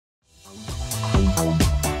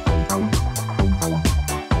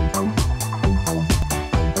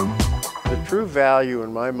value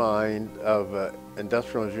in my mind of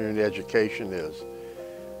industrial engineering education is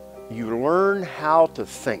you learn how to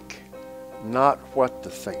think, not what to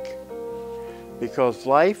think. Because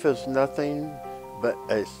life is nothing but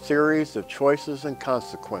a series of choices and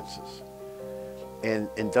consequences. And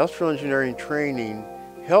industrial engineering training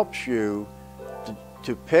helps you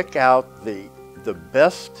to pick out the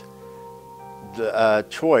best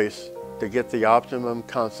choice to get the optimum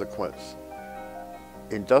consequence.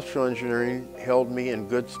 Industrial engineering held me in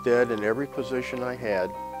good stead in every position I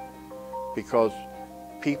had because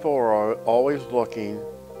people are always looking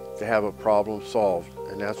to have a problem solved,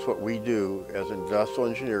 and that's what we do as industrial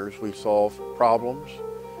engineers. We solve problems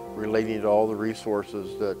relating to all the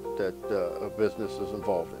resources that a business is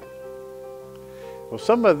involved in. Well,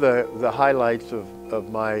 some of the highlights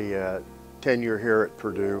of my tenure here at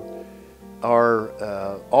Purdue are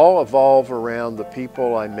all evolve around the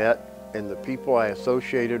people I met and the people I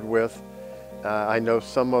associated with. I know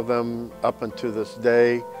some of them up until this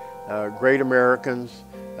day, great Americans.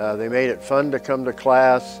 They made it fun to come to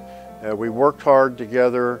class. We worked hard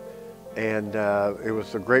together, and it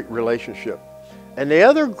was a great relationship. And the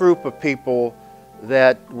other group of people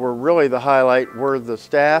that were really the highlight were the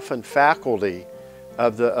staff and faculty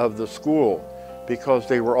of the school, because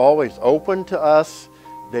they were always open to us,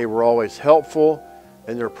 they were always helpful,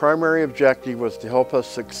 and their primary objective was to help us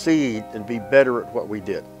succeed and be better at what we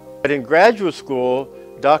did. But in graduate school,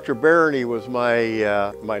 Dr. Barony was my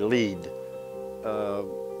lead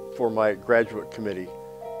for my graduate committee,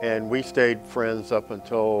 and we stayed friends up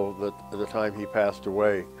until the time he passed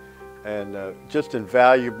away. And just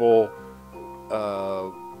invaluable,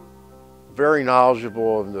 very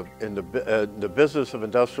knowledgeable in the business of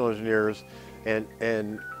industrial engineers,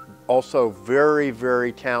 and also very,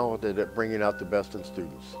 very talented at bringing out the best in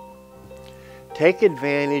students. Take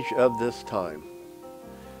advantage of this time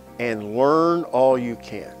and learn all you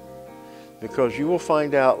can, because you will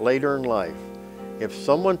find out later in life, if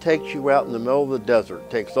someone takes you out in the middle of the desert,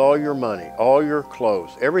 takes all your money, all your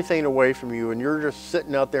clothes, everything away from you, and you're just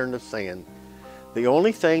sitting out there in the sand, the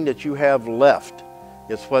only thing that you have left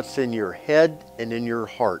is what's in your head and in your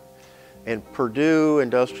heart. And Purdue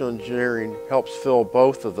Industrial Engineering helps fill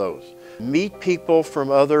both of those. Meet people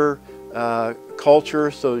from other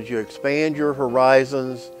cultures so that you expand your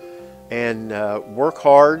horizons, and work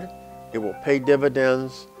hard. It will pay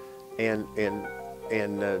dividends, and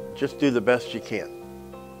just do the best you can.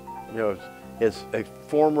 You know, as a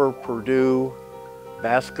former Purdue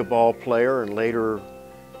basketball player and later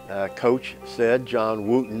coach said, John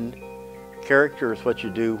Wooten, character is what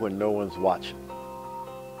you do when no one's watching.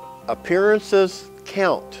 Appearances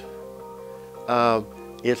count.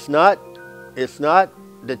 It's not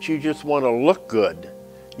that you just want to look good.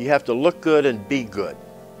 You have to look good and be good.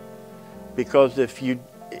 Because if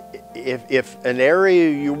an area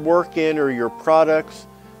you work in or your products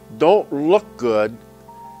don't look good,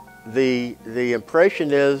 the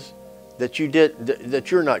impression is that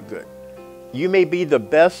you're not good. You may be the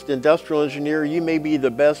best industrial engineer, you may be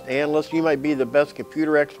the best analyst, you might be the best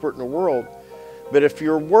computer expert in the world, but if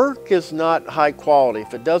your work is not high quality,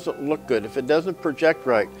 if it doesn't look good, if it doesn't project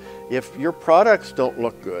right, if your products don't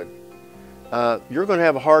look good, you're going to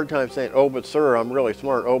have a hard time saying, oh, but sir, I'm really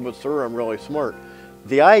smart. Oh, but sir, I'm really smart.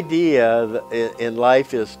 The idea in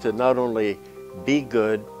life is to not only be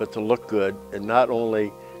good, but to look good, and not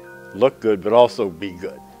only look good, but also be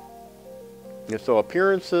good. And so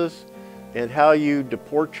appearances and how you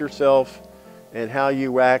deport yourself and how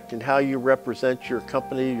you act and how you represent your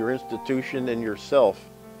company, your institution, and yourself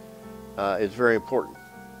is very important.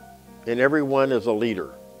 And everyone is a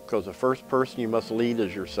leader, because the first person you must lead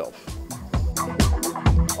is yourself.